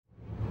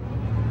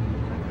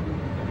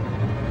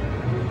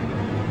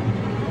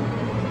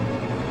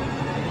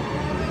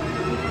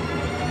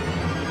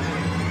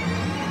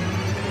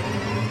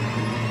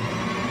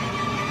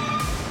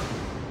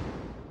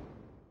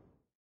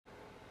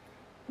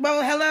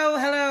Well, hello,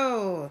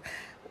 hello.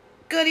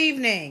 Good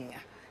evening.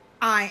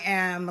 I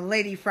am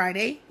Lady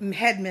Friday,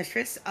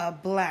 headmistress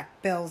of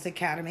Black Bells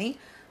Academy,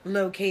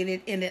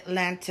 located in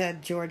Atlanta,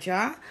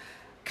 Georgia.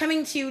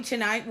 Coming to you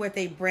tonight with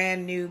a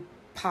brand new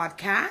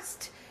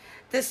podcast.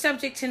 The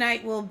subject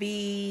tonight will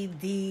be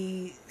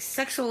the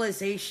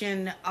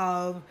sexualization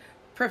of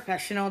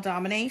professional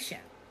domination.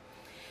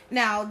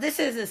 Now, this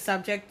is a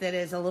subject that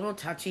is a little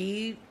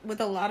touchy with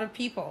a lot of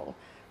people,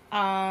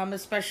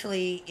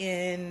 especially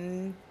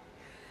in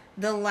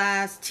the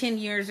last 10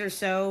 years or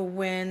so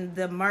when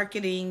the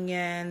marketing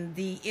and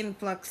the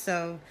influx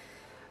of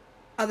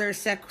other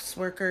sex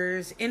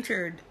workers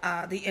entered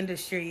the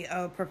industry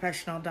of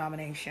professional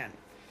domination.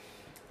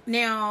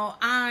 Now,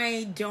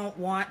 I don't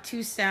want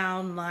to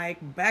sound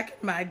like back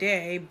in my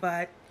day,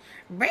 but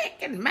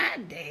back in my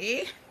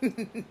day,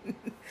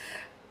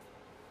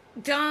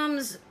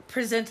 Doms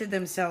presented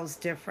themselves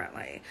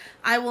differently.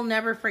 I will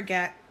never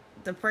forget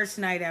the first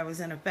night I was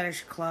in a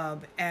fetish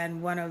club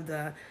and one of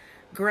the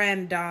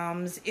grand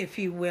doms, if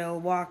you will,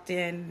 walked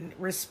in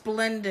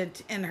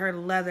resplendent in her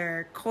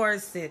leather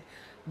corset,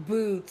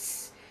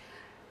 boots,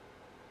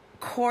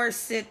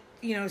 corset,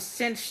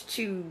 cinched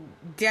to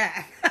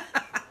death,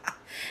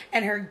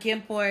 and her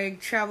gimp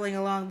wig traveling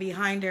along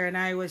behind her. And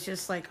I was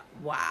just like,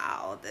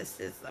 wow, this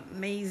is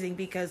amazing,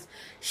 because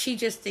she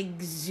just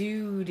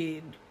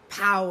exuded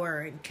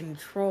power and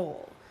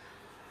control.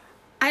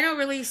 I don't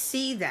really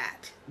see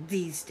that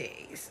these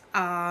days.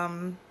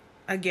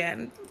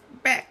 Again,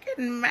 back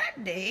in my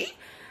day,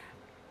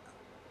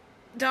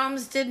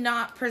 doms did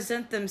not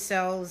present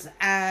themselves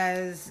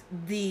as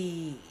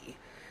the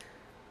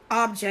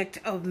object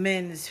of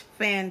men's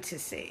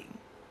fantasy.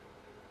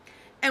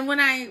 And when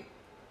I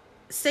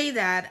say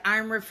that,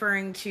 I'm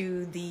referring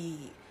to the,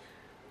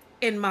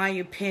 in my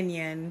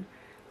opinion,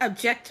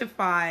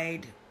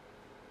 objectified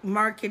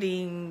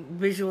marketing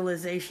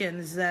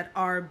visualizations that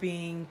are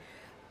being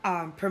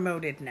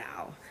promoted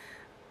now.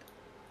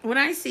 When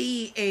I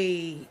see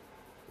a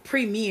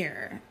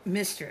premier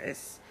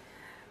mistress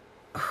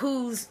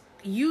whose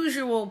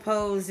usual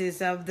pose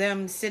is of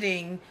them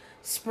sitting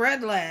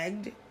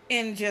spread-legged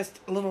in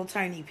just little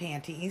tiny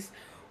panties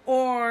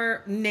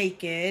or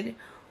naked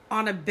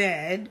on a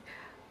bed,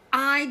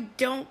 I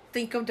don't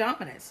think of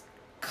dominance.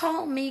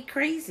 Call me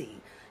crazy.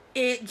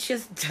 It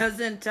just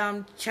doesn't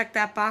check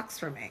that box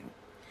for me.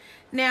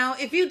 Now,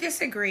 if you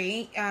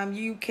disagree,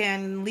 you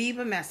can leave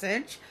a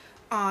message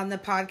on the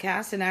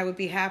podcast, and I would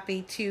be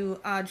happy to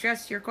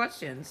address your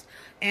questions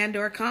and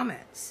or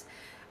comments.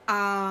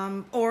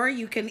 Or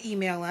you can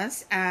email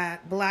us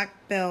at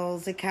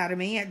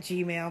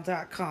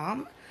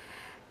blackbellsacademy@gmail.com.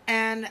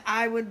 And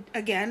I would,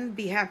 again,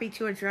 be happy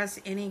to address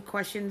any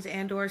questions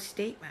and or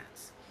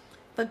statements.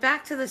 But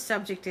back to the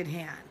subject at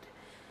hand.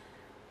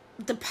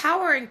 The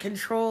power and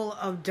control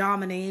of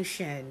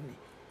domination,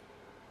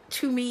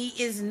 to me,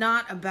 is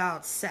not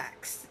about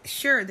sex.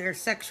 Sure, there's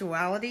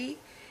sexuality.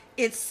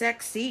 It's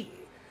sexy.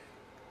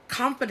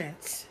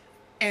 Confidence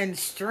and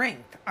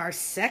strength are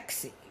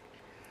sexy.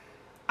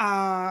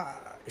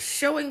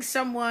 Showing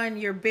someone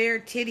your bare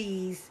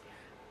titties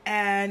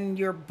and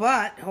your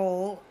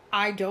butthole,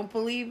 I don't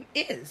believe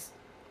is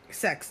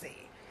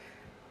sexy.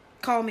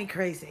 Call me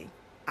crazy.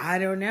 I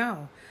don't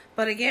know.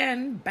 But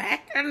again,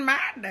 back in my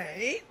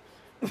day,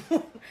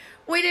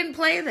 we didn't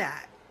play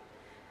that.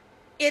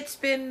 It's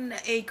been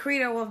a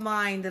credo of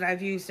mine that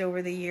I've used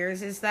over the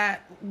years, is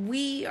that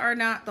we are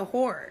not the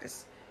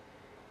whores.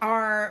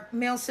 Our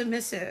male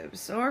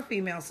submissives or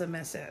female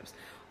submissives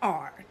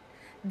are.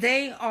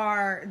 They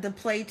are the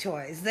play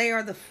toys. They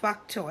are the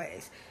fuck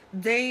toys.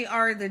 They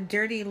are the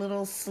dirty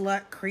little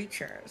slut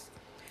creatures.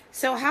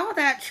 So how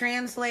that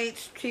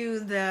translates to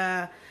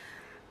the,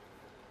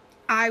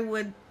 I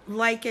would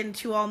liken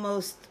to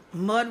almost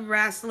mud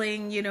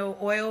wrestling,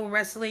 oil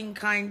wrestling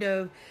kind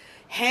of,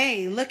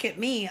 hey, look at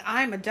me,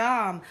 I'm a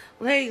dom.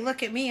 Hey,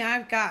 look at me,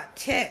 I've got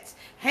tits.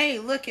 Hey,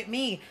 look at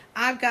me,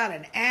 I've got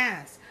an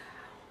ass.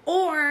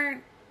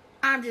 Or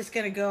I'm just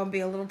going to go and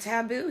be a little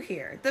taboo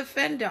here. The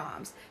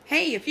femdoms.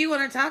 Hey, if you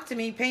want to talk to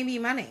me, pay me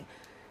money.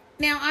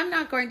 Now, I'm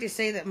not going to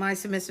say that my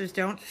submissives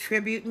don't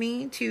tribute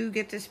me to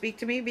get to speak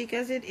to me,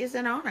 because it is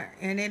an honor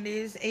and it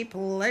is a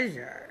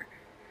pleasure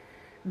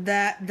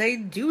that they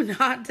do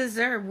not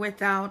deserve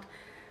without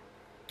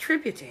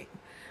tributing.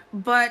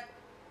 But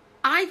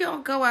I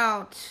don't go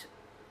out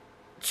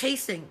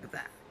chasing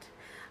that.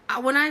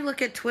 When I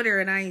look at Twitter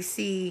and I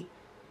see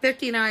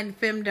 59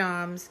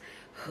 femdoms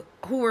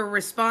who are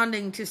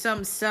responding to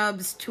some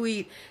sub's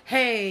tweet,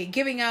 hey,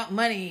 giving out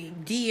money,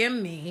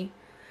 DM me.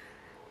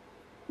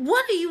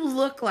 What do you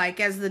look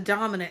like as the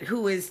dominant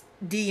who is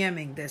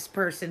DMing this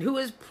person, who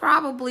is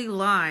probably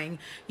lying?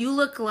 You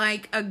look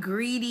like a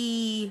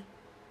greedy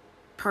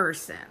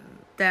person.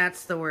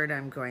 That's the word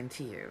I'm going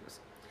to use.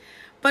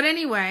 But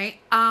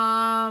anyway,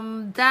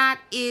 that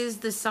is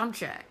the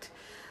subject.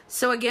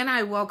 So again,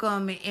 I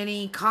welcome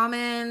any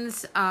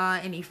comments,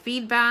 any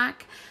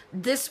feedback.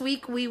 This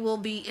week we will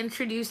be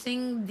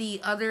introducing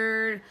the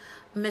other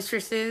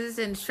mistresses,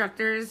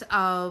 instructors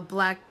of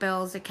Black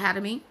Bells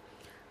Academy.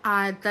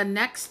 The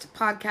next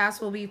podcast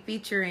will be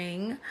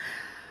featuring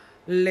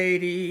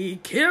Lady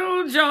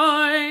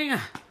Killjoy.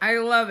 I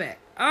love it.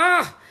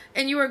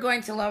 And you are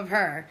going to love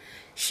her.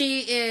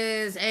 She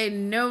is a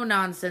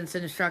no-nonsense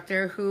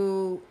instructor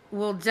who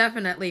will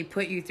definitely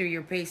put you through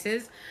your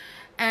paces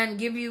and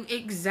give you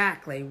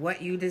exactly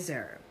what you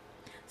deserve.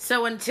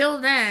 So until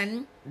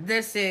then,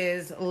 this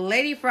is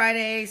Lady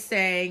Friday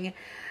saying,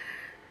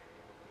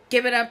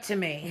 give it up to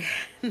me.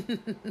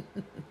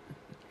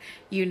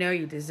 You know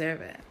you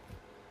deserve it.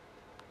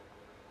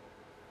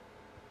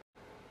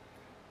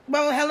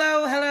 Well,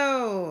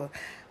 hello.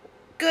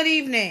 Good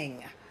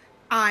evening.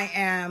 I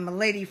am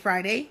Lady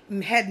Friday,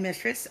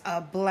 headmistress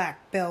of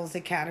Black Bells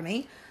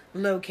Academy,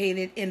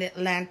 located in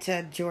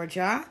Atlanta,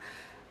 Georgia,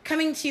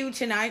 coming to you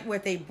tonight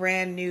with a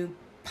brand new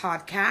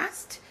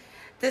podcast.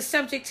 The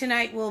subject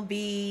tonight will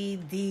be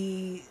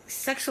the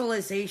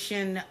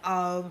sexualization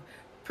of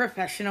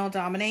professional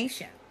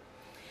domination.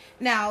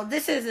 Now,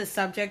 this is a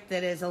subject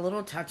that is a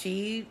little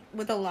touchy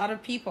with a lot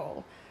of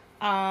people,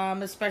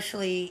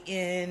 especially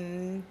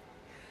in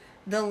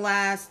the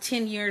last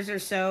 10 years or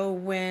so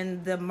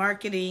when the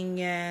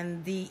marketing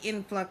and the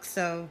influx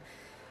of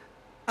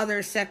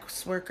other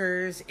sex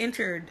workers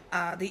entered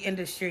the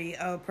industry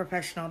of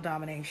professional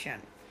domination.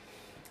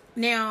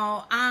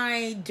 Now,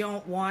 I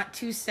don't want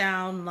to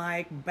sound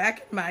like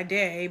back in my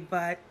day,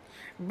 but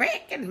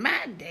back in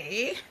my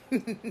day,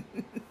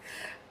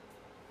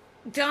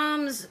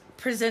 doms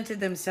presented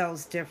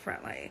themselves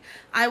differently.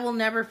 I will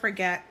never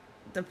forget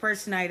the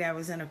first night I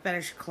was in a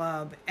fetish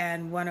club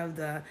and one of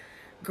the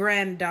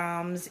grand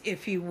doms,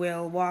 if you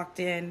will, walked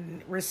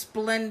in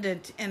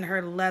resplendent in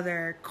her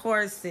leather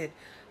corset,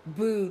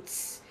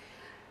 boots,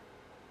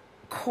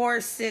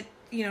 corset,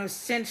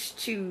 cinched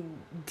to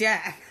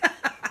death,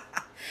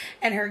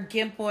 and her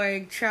gimp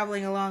boy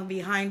traveling along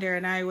behind her.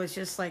 And I was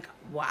just like,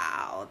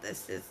 wow,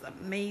 this is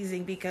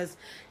amazing, because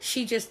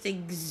she just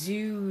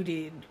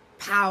exuded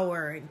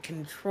power and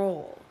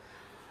control.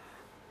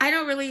 I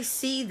don't really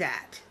see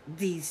that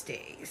these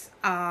days.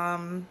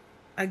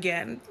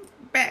 Again,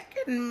 back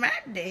in my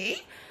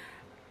day,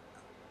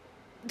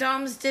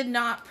 doms did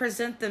not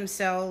present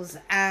themselves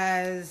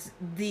as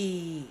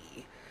the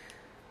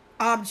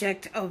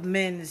object of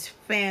men's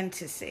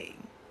fantasy.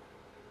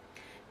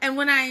 And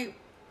when I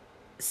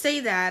say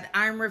that,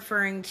 I'm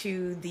referring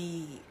to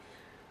the,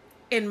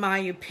 in my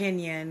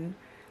opinion,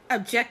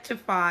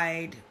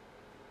 objectified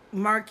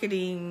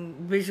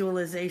marketing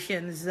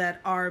visualizations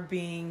that are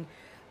being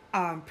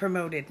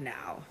promoted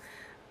now.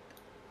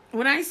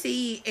 When I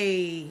see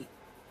a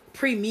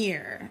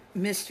premier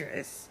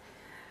mistress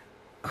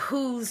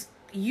whose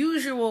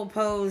usual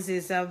pose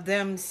is of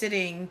them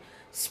sitting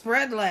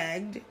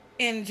spread-legged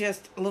in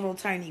just little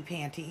tiny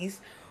panties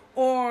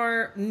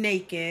or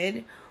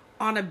naked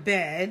on a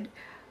bed,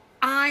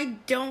 I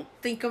don't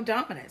think of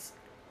dominance.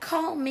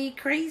 Call me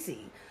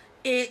crazy.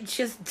 It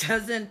just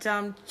doesn't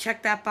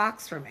check that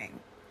box for me.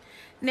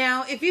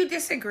 Now, if you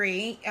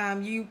disagree,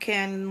 you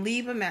can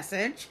leave a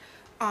message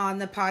on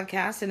the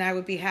podcast, and I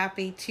would be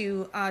happy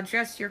to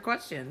address your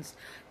questions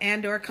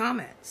and or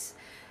comments.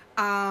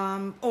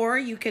 Or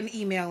you can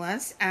email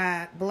us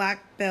at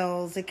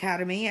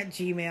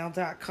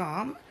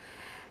blackbellsacademy@gmail.com.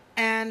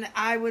 And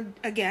I would,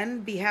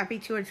 again, be happy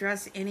to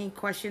address any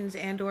questions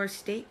and or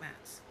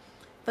statements.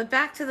 But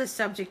back to the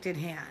subject at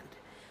hand.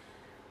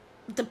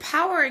 The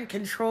power and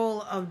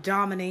control of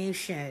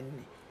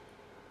domination,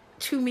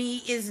 to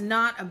me, is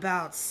not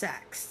about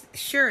sex.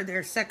 Sure,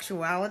 there's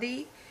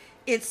sexuality.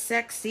 It's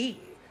sexy.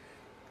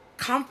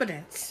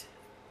 Confidence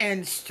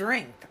and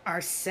strength are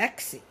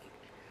sexy.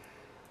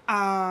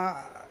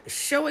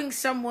 Showing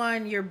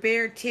someone your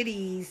bare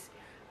titties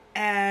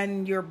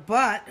and your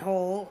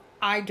butthole,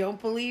 I don't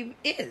believe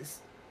is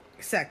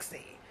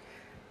sexy.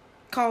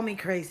 Call me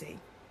crazy.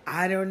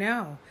 I don't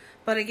know.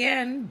 But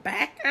again,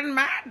 back in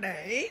my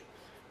day,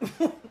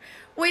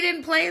 we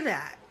didn't play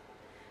that.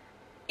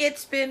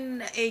 It's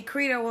been a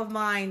credo of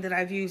mine that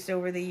I've used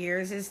over the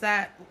years, is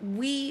that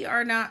we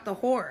are not the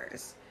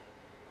whores.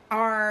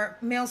 Our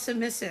male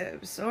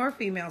submissives or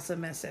female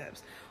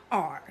submissives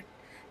are.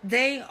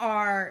 They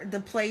are the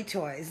play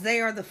toys. They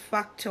are the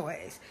fuck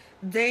toys.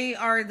 They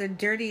are the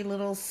dirty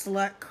little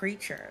slut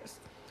creatures.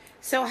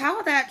 So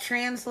how that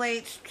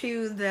translates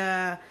to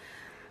the,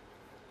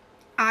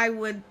 I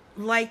would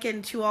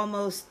liken to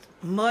almost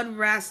mud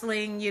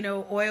wrestling,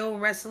 oil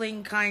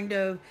wrestling kind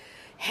of,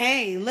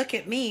 hey, look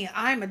at me,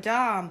 I'm a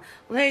dom.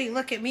 Hey,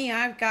 look at me,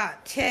 I've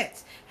got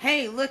tits.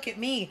 Hey, look at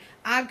me,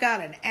 I've got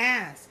an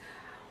ass.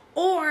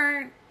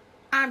 Or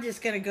I'm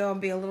just going to go and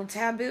be a little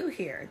taboo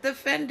here. The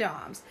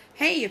femdoms.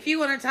 Hey, if you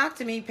want to talk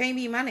to me, pay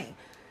me money.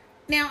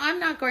 Now, I'm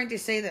not going to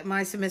say that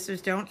my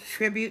submissives don't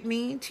tribute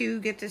me to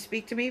get to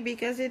speak to me,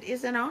 because it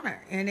is an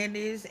honor and it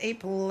is a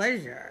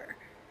pleasure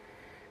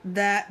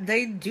that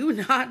they do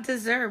not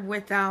deserve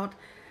without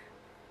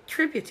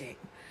tributing.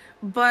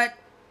 But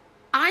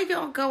I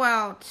don't go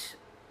out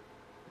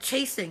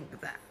chasing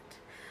that.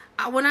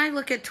 When I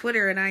look at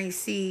Twitter and I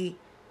see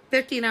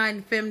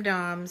 59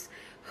 femdoms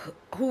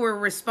who were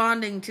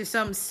responding to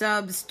some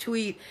sub's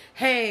tweet,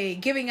 hey,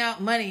 giving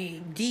out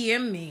money,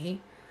 DM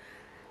me.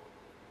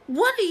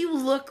 What do you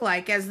look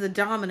like as the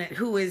dominant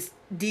who is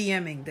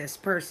DMing this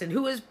person,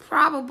 who is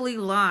probably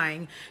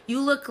lying? You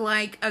look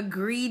like a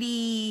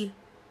greedy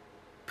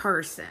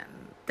person.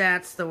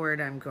 That's the word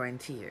I'm going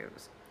to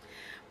use.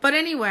 But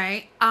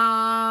anyway,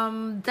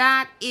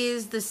 that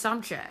is the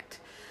subject.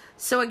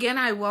 So again,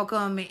 I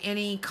welcome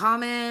any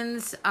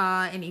comments,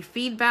 any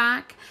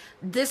feedback.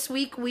 This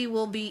week we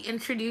will be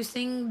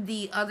introducing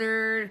the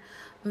other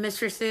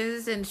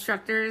mistresses,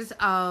 instructors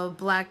of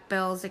Black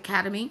Bells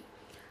Academy.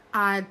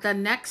 The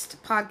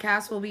next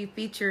podcast will be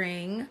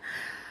featuring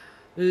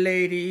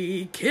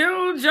Lady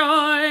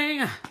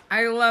Killjoy.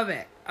 I love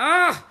it.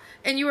 Oh,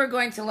 and you are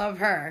going to love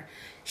her.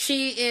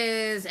 She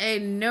is a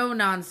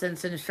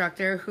no-nonsense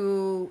instructor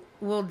who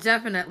will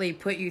definitely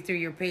put you through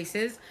your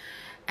paces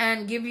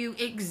and give you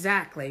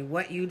exactly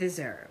what you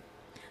deserve.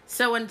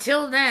 So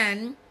until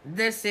then,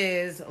 this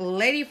is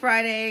Lady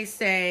Friday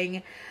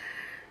saying,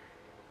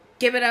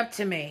 give it up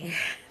to me.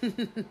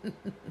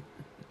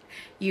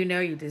 You know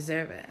you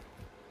deserve it.